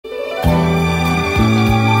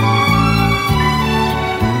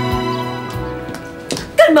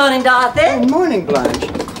morning, Dorothy. Good morning, Blanche.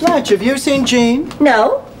 Blanche, have you seen Jean?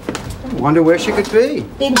 No. I wonder where she could be.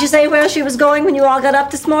 Didn't you say where she was going when you all got up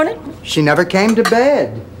this morning? She never came to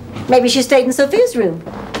bed. Maybe she stayed in Sophia's room.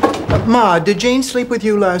 Ma, did Jean sleep with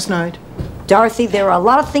you last night? Dorothy, there are a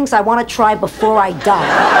lot of things I want to try before I die.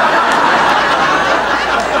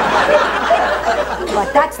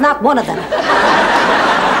 But that's not one of them.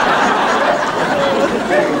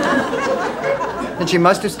 And she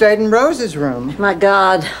must have stayed in Rose's room. My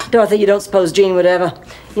God. Dorothy, you don't suppose Jean would ever,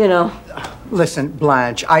 you know. Listen,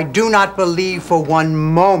 Blanche, I do not believe for one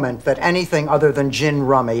moment that anything other than gin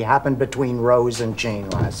rummy happened between Rose and Jean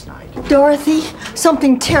last night. Dorothy,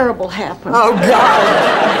 something terrible happened. Oh, God!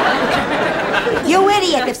 You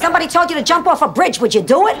idiot! If somebody told you to jump off a bridge, would you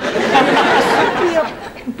do it?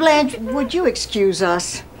 Blanche, would you excuse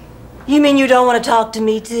us? You mean you don't want to talk to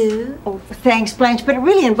me, too? Oh, thanks, Blanche, but it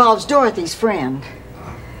really involves Dorothy's friend.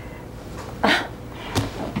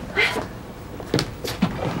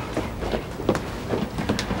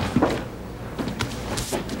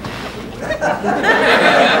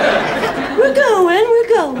 We're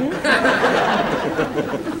going.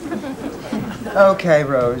 Okay,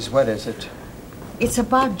 Rose, what is it? It's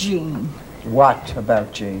about Jean. What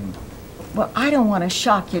about Jean? Well, I don't want to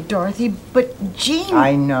shock you, Dorothy, but Jean...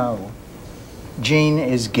 I know. Jean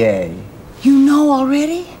is gay. You know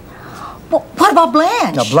already? Well, what about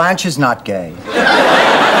Blanche? No, Blanche is not gay.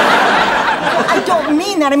 I don't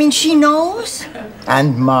mean that. I mean, she knows.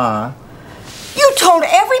 And Ma. You told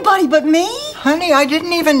everybody but me? Honey, I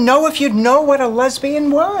didn't even know if you'd know what a lesbian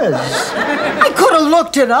was. I could have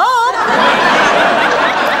looked it up.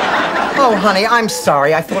 Oh, honey, I'm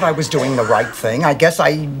sorry. I thought I was doing the right thing. I guess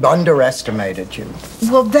I underestimated you.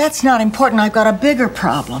 Well, that's not important. I've got a bigger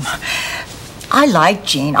problem. I like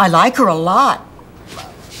Jean. I like her a lot.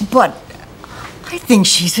 But I think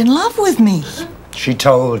she's in love with me. She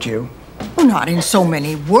told you. Well, not in so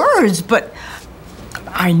many words, but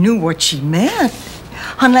I knew what she meant.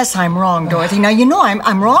 Unless I'm wrong, Dorothy. Now, you know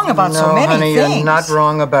I'm wrong about so many honey, things. You're not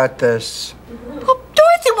wrong about this. Well,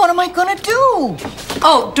 Dorothy, what am I going to do?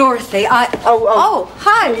 Oh, Dorothy, Oh,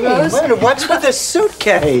 hi, Rose. Wait, what's with the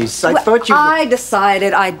suitcase? I thought you... I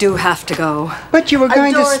decided I do have to go. But you were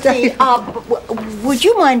going Dorothy, to stay... would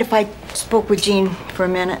you mind if I spoke with Jean for a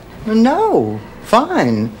minute? No,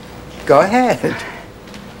 fine. Go ahead.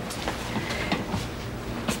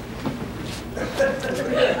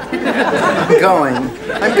 I'm going.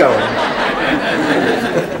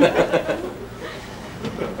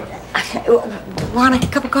 Want a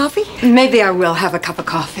cup of coffee? Maybe I will have a cup of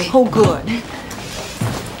coffee. Oh, good.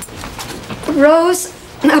 Rose,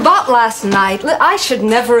 about last night, I should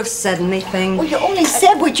never have said anything. Well, you only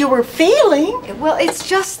said what you were feeling. Well, it's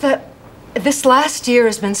just that this last year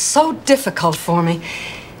has been so difficult for me.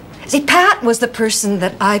 See, Pat was the person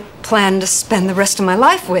that I planned to spend the rest of my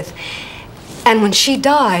life with. And when she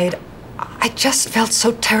died, I just felt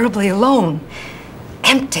so terribly alone,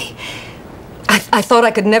 empty. I thought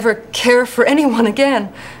I could never care for anyone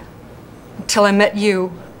again until I met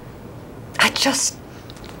you. I just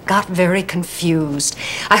got very confused.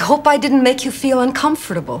 I hope I didn't make you feel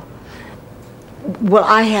uncomfortable. Well,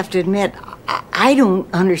 I have to admit, I don't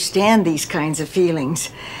understand these kinds of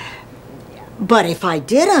feelings. But if I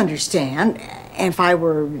did understand, and if I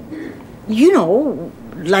were, you know,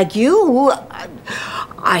 like you,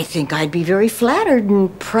 I think I'd be very flattered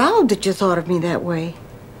and proud that you thought of me that way.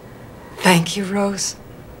 Thank you, Rose.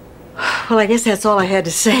 Well, I guess that's all I had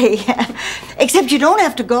to say. Except you don't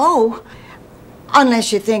have to go.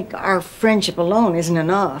 Unless you think our friendship alone isn't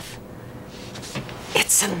enough.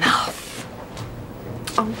 It's enough.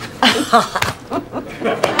 Oh.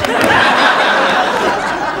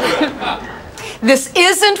 This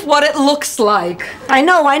isn't what it looks like. I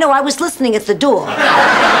know. I was listening at the door.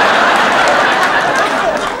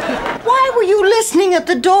 Why were you listening at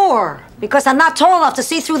the door? Because I'm not tall enough to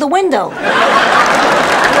see through the window.